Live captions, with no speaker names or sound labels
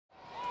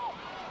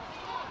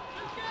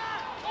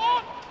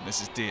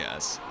This is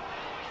Diaz.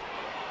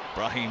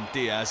 Brahim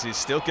DIaz is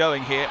still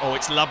going here. Oh,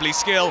 it's lovely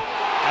skill.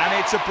 And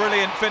it's a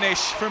brilliant finish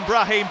from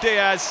Brahim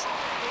DIaz.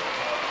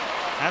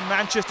 And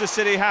Manchester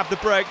City have the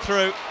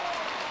breakthrough.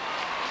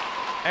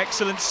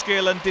 Excellent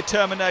skill and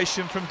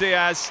determination from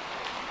Diaz.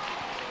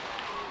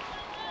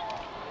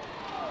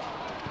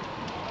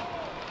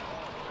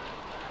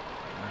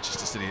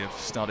 Manchester City have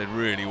started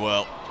really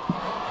well.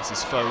 This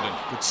is Foden.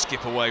 Good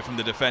skip away from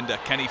the defender.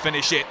 Can he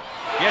finish it?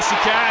 Yes, he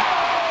can.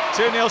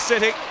 2-0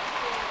 City.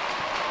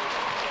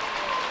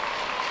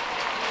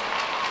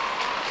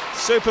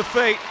 Super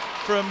feat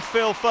from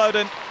Phil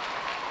Foden.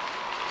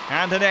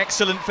 And an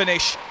excellent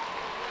finish.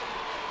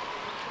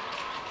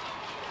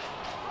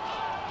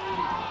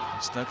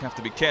 Stoke have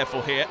to be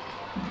careful here.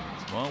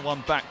 Well,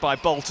 one back by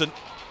Bolton.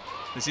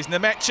 This is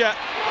Nmecha,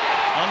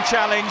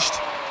 unchallenged.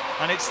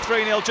 And it's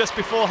 3-0 just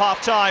before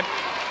half-time.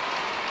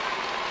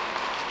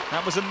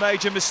 That was a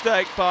major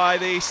mistake by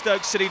the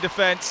Stoke City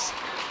defence.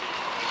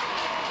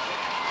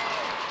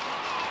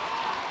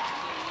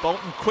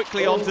 Bolton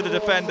quickly onto the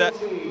defender,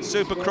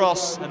 super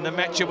cross, and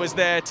Nmecha was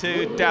there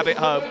to dab it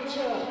home.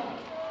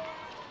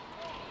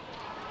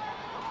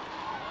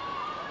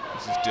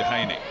 This is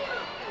Duhaney.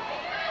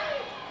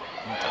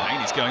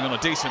 Duhaney's going on a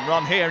decent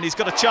run here, and he's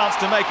got a chance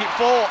to make it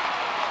 4.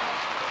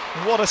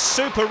 What a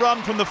super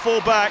run from the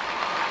fullback.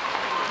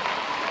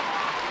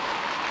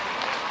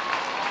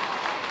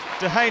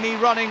 Duhaney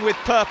running with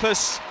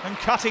purpose and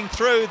cutting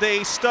through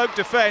the Stoke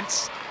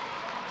defence,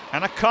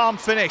 and a calm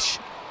finish.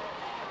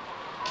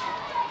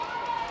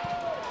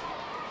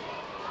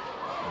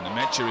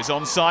 Nmecha is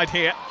onside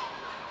here.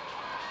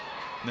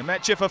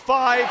 Nmecha for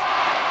 5.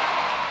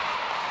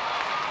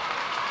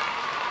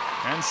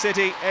 And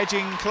City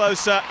edging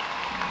closer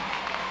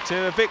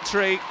to a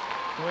victory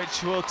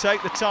which will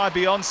take the tie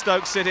beyond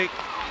Stoke City.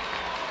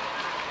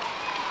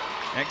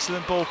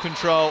 Excellent ball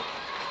control.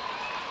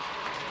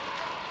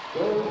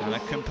 And a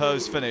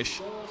composed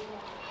finish.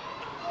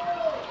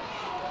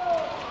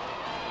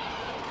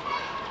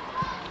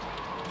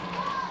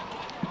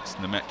 It's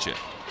Nmecha.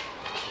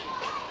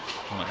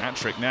 On a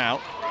hat-trick now.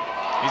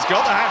 He's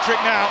got the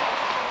hat-trick now.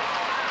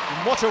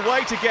 And what a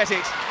way to get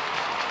it.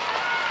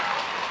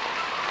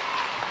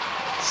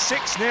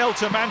 6-0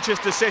 to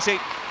Manchester City.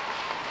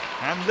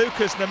 And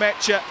Lukas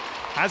Nmecha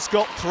has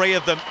got 3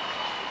 of them.